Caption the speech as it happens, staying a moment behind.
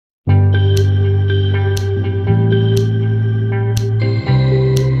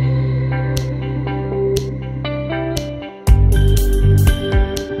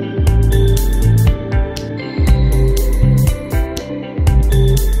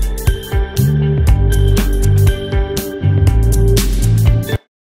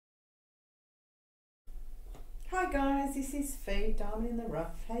is Fee, Diamond in the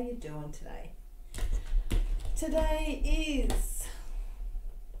Rough. How you doing today? Today is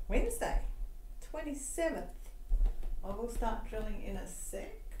Wednesday, 27th. I will start drilling in a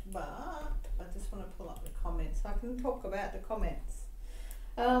sec, but I just want to pull up the comments so I can talk about the comments.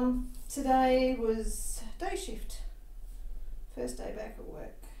 Today was day shift, first day back at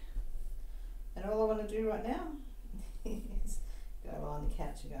work, and all I want to do right now is go lie on the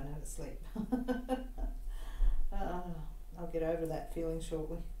couch and go and have a sleep. I'll get over that feeling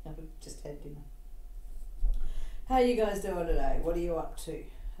shortly. I've just had dinner. How are you guys doing today? What are you up to?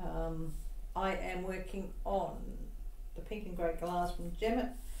 I am working on the pink and grey glass from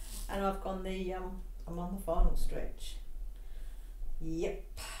Gemmet, and I've gone the I'm on the final stretch. Yep.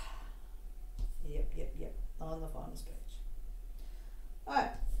 I'm on the final stretch.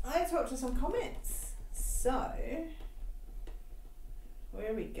 Alright, let's talk to some comments. So,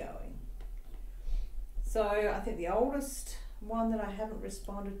 where are we going? So I think the oldest one that I haven't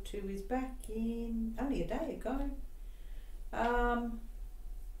responded to is back in only a day ago.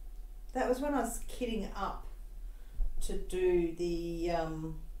 That was when I was kitting up to do the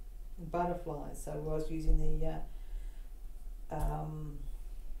butterflies. So I was using the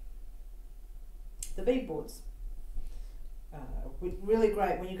bead boards. Really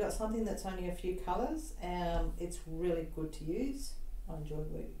great when you've got something that's only a few colours. It's really good to use. I enjoy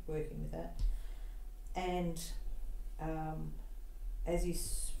working with that. And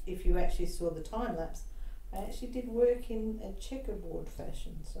if you actually saw the time lapse, I actually did work in a checkerboard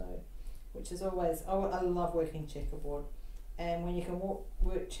fashion. So, which is always, I love working checkerboard, and when you can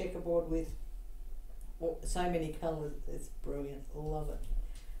work checkerboard with so many colours, it's brilliant. Love it.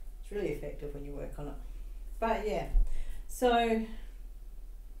 It's really effective when you work on it. But yeah, so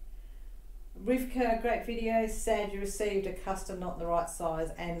Rivka, great video. Sad you received a custom not the right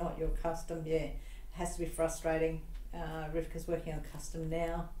size and not your custom. Yeah, it has to be frustrating. Rivka's working on custom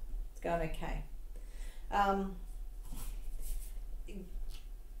now. It's going okay. I'm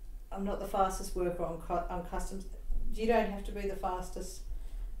not the fastest worker on customs. You don't have to be the fastest.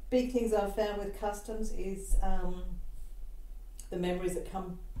 Big things I've found with customs is the memories that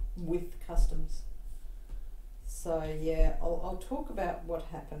come with customs. So yeah, I'll talk about what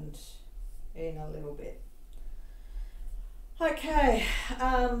happened in a little bit. Okay,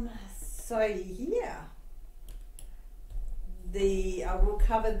 so yeah, I will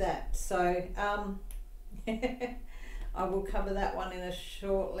cover that. So I will cover that one in a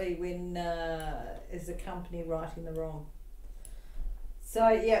shortly when is the company righting the wrong. So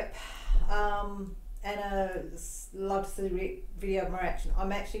yep, and love to see the video of my action.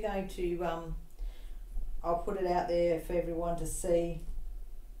 I'm actually going to I'll put it out there for everyone to see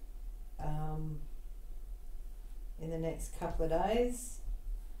in the next couple of days,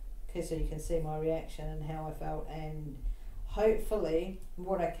 okay, so you can see my reaction and how I felt, and hopefully,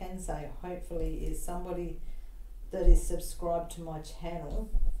 what I can say, hopefully, is somebody that is subscribed to my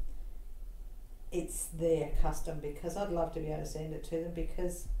channel, it's their custom, because I'd love to be able to send it to them,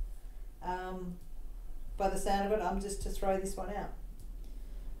 because by the sound of it, I'm just to throw this one out.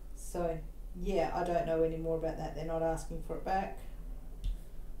 So yeah, I don't know any more about that. They're not asking for it back.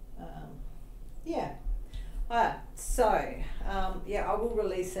 Yeah. Alright, so yeah, I will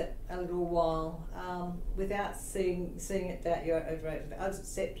release it a little while without seeing it that you're overrated. I'd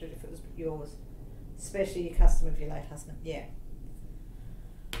accept it if it was yours, especially your custom of your late husband. Yeah.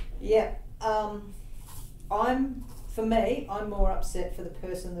 Yeah. I'm more upset for the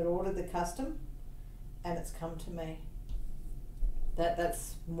person that ordered the custom and it's come to me.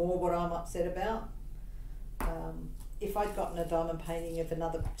 That's more what I'm upset about. If I'd gotten a diamond painting of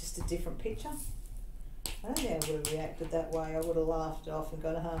just a different picture, I don't think I would have reacted that way. I would have laughed it off and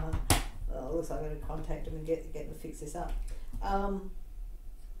gone, oh, looks like I'm going to contact them and get them to fix this up.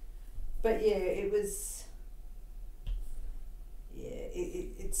 But yeah, it was, yeah,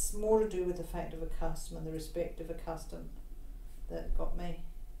 it's more to do with the fact of a custom and the respect of a custom that got me.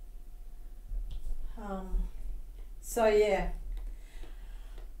 So yeah.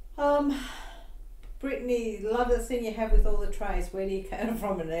 Brittany, love the thing you have with all the trays. Where do you get them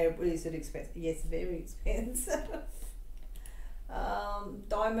from? And is it expensive? Yes, very expensive.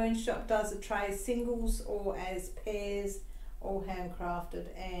 Diamond Shop does the trays singles or as pairs, all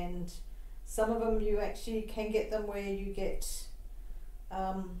handcrafted, and some of them you actually can get them where you get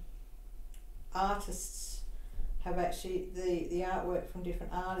artists have actually the artwork from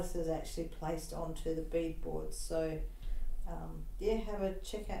different artists is actually placed onto the bead boards. So yeah, have a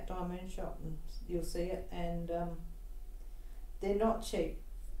check out Diamond Shop and you'll see it, and they're not cheap.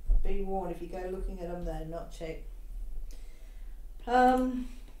 Be warned, if you go looking at them, they're not cheap.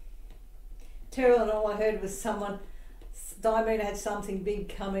 Terrell, and all I heard was someone Diamond had something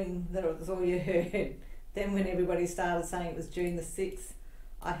big coming, that was all you heard. Then when everybody started saying it was June the 6th,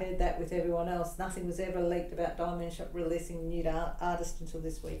 I heard that with everyone else. Nothing was ever leaked about Diamond Shop releasing a new artist until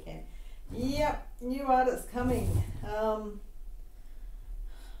this weekend. Yep, new artist coming.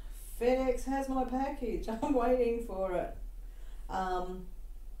 FedEx has my package. I'm waiting for it.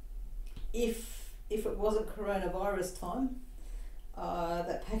 If it wasn't coronavirus time,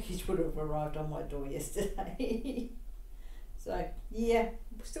 that package would have arrived on my door yesterday. So yeah,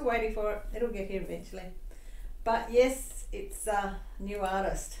 we're still waiting for it. It'll get here eventually. But yes, it's a new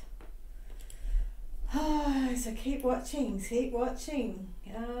artist. So keep watching, keep watching.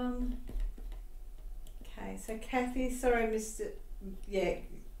 Okay, so Kathy, sorry, Mr. Yeah,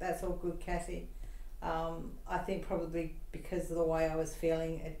 that's all good, Kathy. I think probably because of the way I was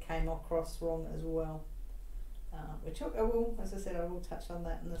feeling, it came across wrong as well. Which I will, as I said, I will touch on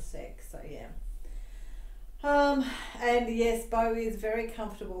that in a sec. So yeah. And yes, Bowie is very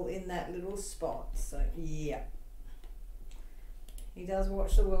comfortable in that little spot. So yeah, he does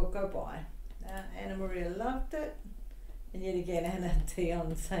watch the world go by. Anna Maria loved it, and yet again Anna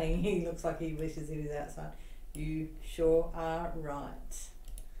Dion saying he looks like he wishes he was outside. You sure are right.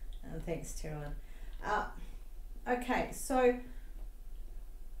 And thanks, Tyrone. Okay, so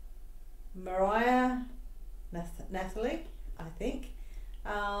Mariah, Natalie, I think.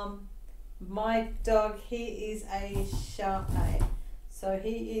 My dog, he is a Shar-Pei. So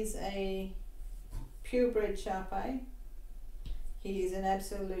he is a purebred Shar-Pei. He is an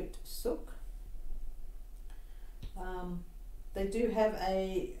absolute sook. They do have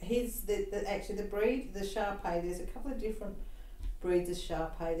actually the breed, the Shar-Pei, there's a couple of different breeds of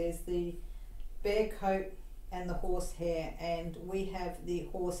Shar-Pei. There's the bear coat and the horsehair, and we have the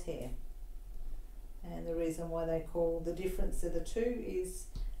horsehair. And the reason why they call the difference of the two is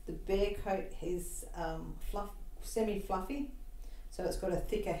the bear coat is semi-fluffy, so it's got a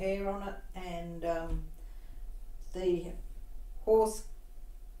thicker hair on it, and the horse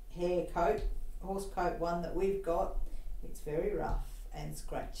coat one that we've got, it's very rough and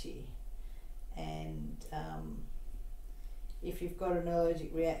scratchy, and if you've got an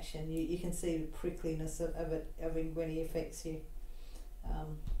allergic reaction, you can see the prickliness of him when he affects you.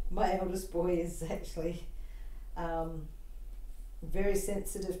 My eldest boy is actually very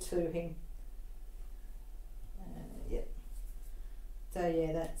sensitive to him. Yep. So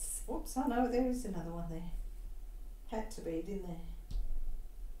yeah, that's, oops, I know there is another one there. Had to be, didn't there?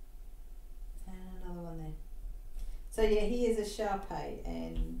 And another one there. So yeah, he is a Shar-Pei,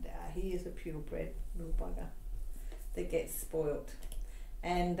 and he is a purebred little bugger that gets spoilt.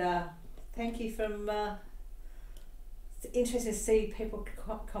 And thank you from, it's interesting to see people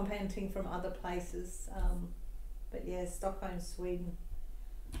commenting from other places. But yeah, Stockholm, Sweden.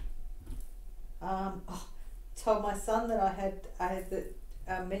 Told my son that I had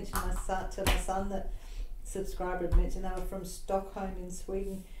mentioned to my son that subscriber had mentioned they were from Stockholm in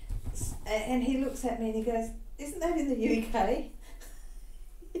Sweden, and he looks at me and he goes, "Isn't that in the UK?"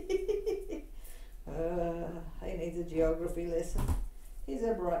 He needs a geography lesson. He's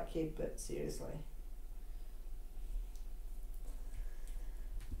a bright kid, but seriously.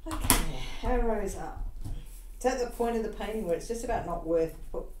 Okay, arrows up. It's at the point of the painting where it's just about not worth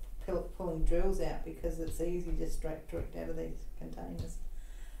pulling drills out, because it's easy just direct out of these containers.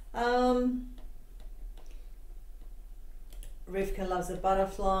 Rivka loves the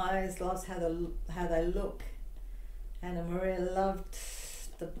butterflies, loves how they look. Anna Maria loved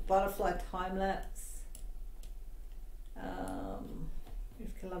the butterfly time lapse.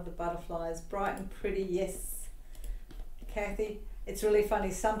 Rivka loved the butterflies, bright and pretty. Yes, Kathy. It's really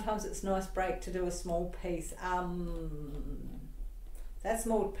funny, sometimes it's a nice break to do a small piece. That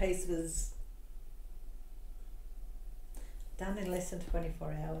small piece was done in less than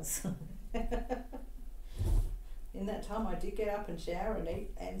 24 hours. In that time I did get up and shower and eat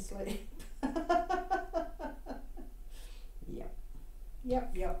and sleep.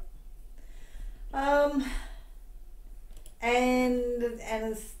 Yep. And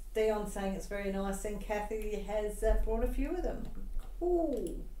as Dion's saying, it's very nice, and Kathy has brought a few of them.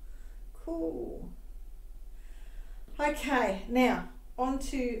 Cool. Okay, now on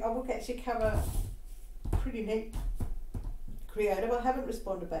to our book. Actually cover pretty neat, creative. I haven't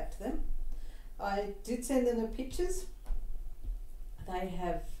responded back to them. I did send them the pictures. They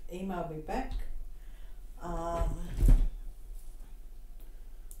have emailed me back.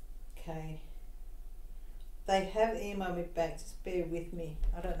 Okay. They have emailed me back, just bear with me.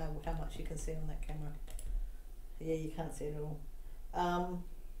 I don't know how much you can see on that camera. Yeah, you can't see it at all.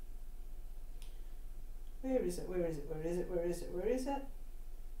 Where is it?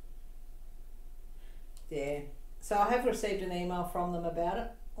 Yeah. so I have received an email from them about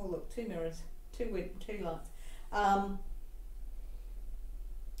it. Oh look, 2 mirrors, 2 lights. Hi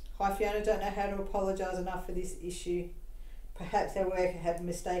Fiona, don't know how to apologise enough for this issue. Perhaps our worker have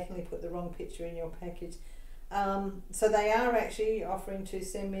mistakenly put the wrong picture in your package. So they are actually offering to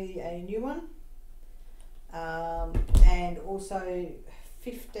send me a new one, and also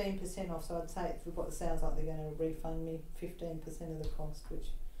 15% off. So I'd say it sounds like they're going to refund me 15% of the cost,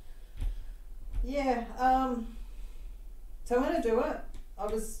 which, yeah. So I'm going to do it. I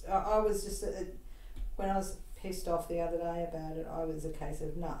was just when I was pissed off the other day about it, I was a case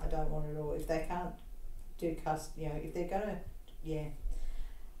of no, I don't want it all. If they can't do if they're gonna, yeah.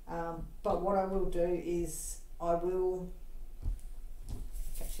 But what I will do is I will.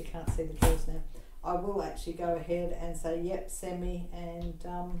 Actually, can't see the drawers now. I will actually go ahead and say, yep, send me, and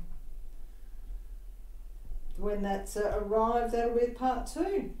when that's arrived, that'll be part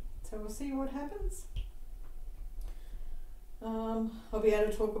 2. So we'll see what happens. I'll be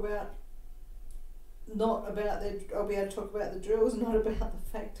able to talk about. I'll be able to talk about the drills, not about the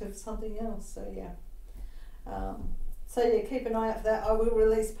fact of something else. So yeah. So yeah, keep an eye out for that. I will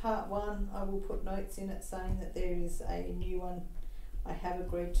release part 1. I will put notes in it saying that there is a new one. I have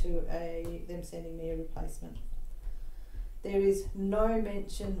agreed to them sending me a replacement. There is no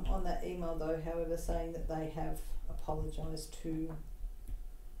mention on that email though, however, saying that they have apologised to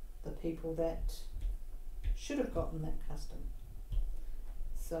the people that should have gotten that custom.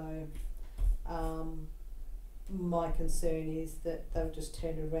 So my concern is that they'll just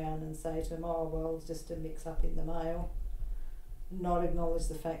turn around and say to them, oh well, it's just a mix up in the mail, not acknowledge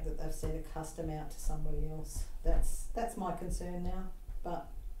the fact that they've sent a custom out to somebody else. That's my concern now. But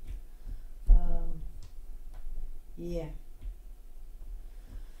yeah.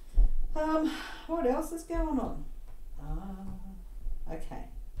 What else is going on? Okay,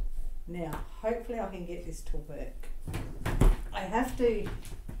 now hopefully I can get this to work. I have to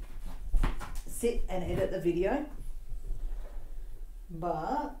sit and edit the video,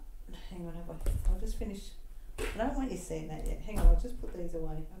 but hang on, I'll just finish. I don't want you seeing that yet. Hang on, I'll just put these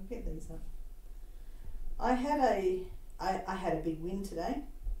away. I'll get these up. I had a big win today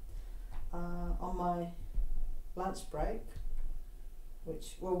on my lunch break,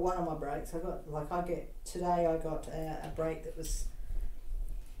 which, well, one of my breaks. I got a break that was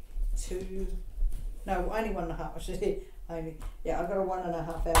only 1.5. I should say only. Yeah, I got a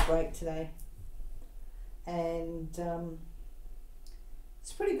 1.5 hour break today, and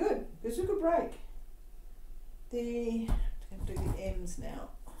it's pretty good. It was a good break. I'm going to do the M's now,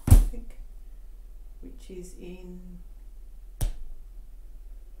 I think, which is in,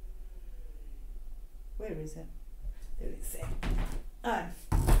 where is it? There it is there.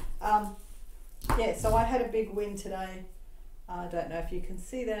 Yeah, so I had a big win today. I don't know if you can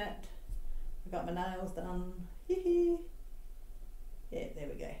see that. I got my nails done. Yeah, there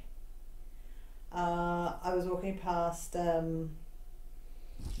we go. I was walking past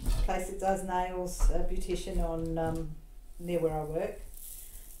place that does nails, a beautician on near where I work,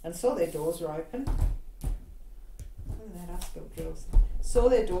 and saw their doors were open. Look at that, I spilled drills. Saw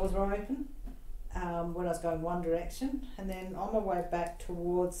their doors were open when I was going one direction, and then on my way back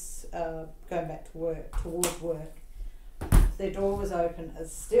towards going back to towards work, their door was open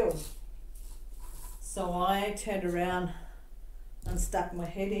as still. So I turned around and stuck my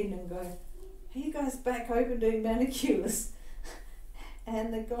head in and go, are you guys back open doing manicures?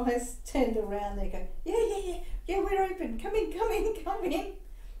 And the guys turned around, they go, yeah, we're open, come in.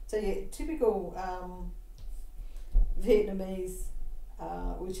 So yeah, typical Vietnamese,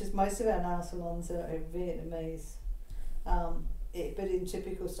 which is most of our nail salons are Vietnamese, but in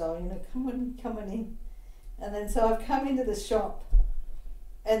typical style, come on in. And then so I've come into the shop,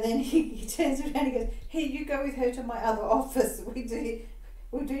 and then he turns around and goes, here, you go with her to my other office,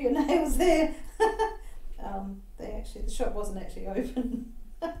 we'll do your nails there. The shop wasn't actually open.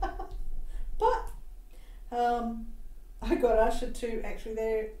 But I got ushered to actually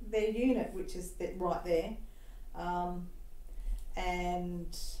their unit, which is right there,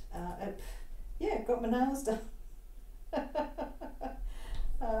 and got my nails done.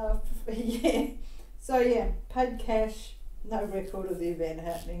 Yeah, so yeah, paid cash, no record of the event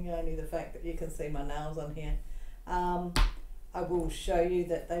happening, only the fact that you can see my nails on here. I will show you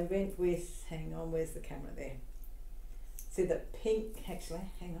that they went with, hang on, where's the camera there? See the pink, actually,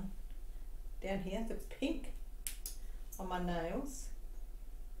 hang on, down here, the pink on my nails.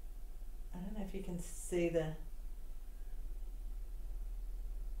 I don't know if you can see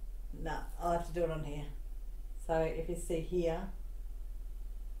no, I'll have to do it on here. So if you see here,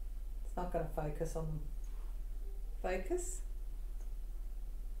 it's not going to focus on focus.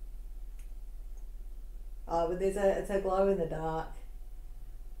 Oh, but it's a glow in the dark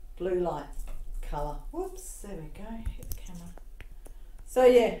blue light colour. Whoops, there we go, hit the camera. So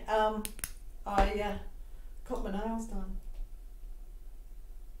yeah, I got my nails done.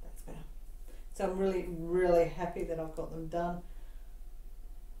 That's better. So I'm really happy that I've got them done.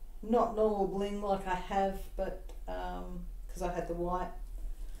 Not normal bling like I have, but because I had the white.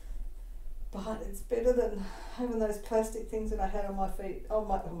 But it's better than having those plastic things that I had on my feet, on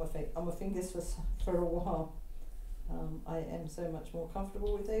my fingers for a while. I am so much more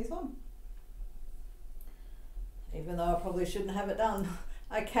comfortable with these on, even though I probably shouldn't have it done.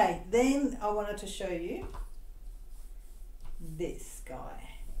 Okay, then I wanted to show you this guy.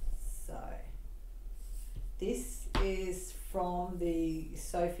 So this is from the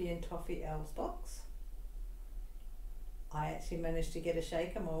Sophie and Toffee Elves box. I actually managed to get a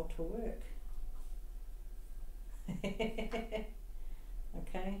shaker mold to work.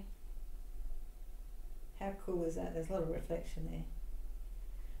 Okay, how cool is that? There's a lot of reflection there.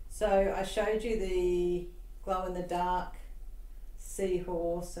 So I showed you the glow in the dark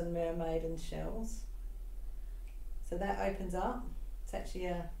seahorse and mermaid and shells. So that opens up. It's actually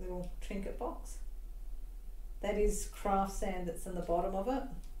a little trinket box. That is craft sand that's in the bottom of it.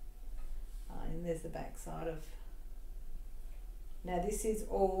 And there's the back side of. Now this is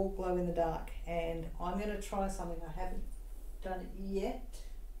all glow in the dark, and I'm going to try something. I haven't done it yet.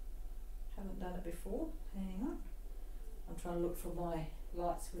 Haven't done it before. Hang on. I'm trying to look for my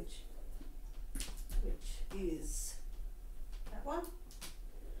light switch, which is that one.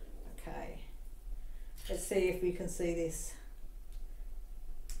 Okay. Let's see if we can see this.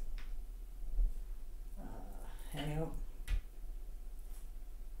 Hang on.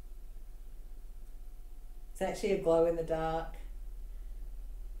 It's actually a glow in the dark.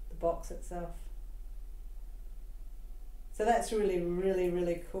 Box itself. So that's really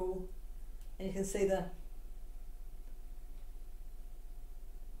cool, and you can see the.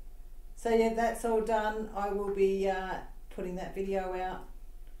 So yeah, that's all done. I will be putting that video out,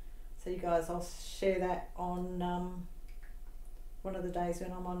 so you guys, I'll share that on one of the days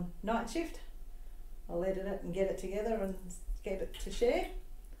when I'm on night shift. I'll edit it and get it together and get it to share.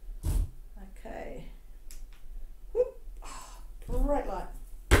 Okay. Whoop. Oh, bright light.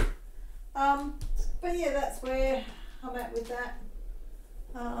 But yeah, that's where I'm at with that.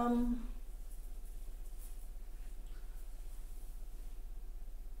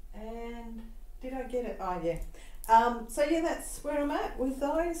 And did I get it? Oh yeah. So yeah, that's where I'm at with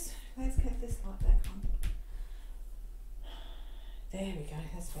those. Let's get this light back on. There we go,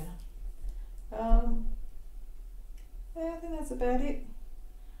 that's better. Yeah, I think that's about it.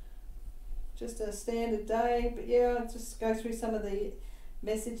 Just a standard day, but yeah, I'll just go through some of the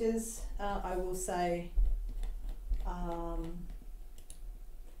messages. I will say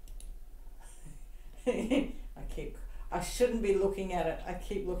I shouldn't be looking at it. I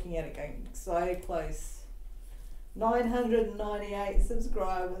keep looking at it going so close. 998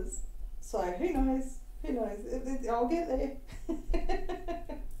 subscribers. So who knows? Who knows? I'll get there.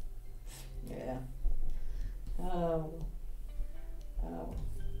 Yeah.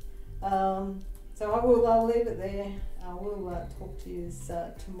 So I'll leave it there. I will talk to you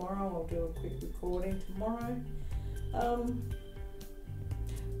tomorrow. I'll do a quick recording tomorrow.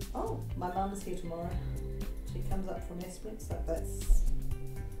 Oh, my mum's here tomorrow. She comes up from Esperance, so that's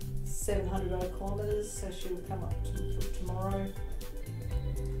 700 odd kilometres, so she'll come up tomorrow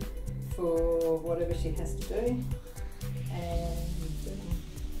for whatever she has to do. And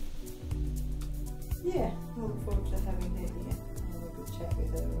yeah, I look forward to having her here. I'll have a good chat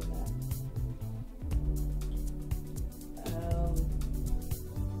with her on that.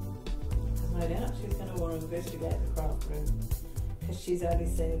 No doubt she's going to want to investigate the craft room, because she's only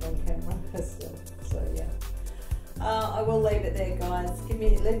seen it on camera herself. So yeah, I will leave it there, guys. Leave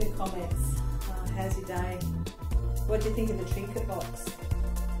me comments. How's your day? What do you think of the trinket box?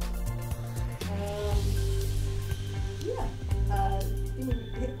 Yeah,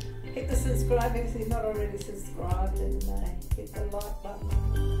 hit the subscribe if you're not already subscribed, and hit the like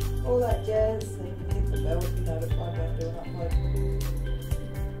button, all that jazz, and hit the bell to be notified when I do an upload.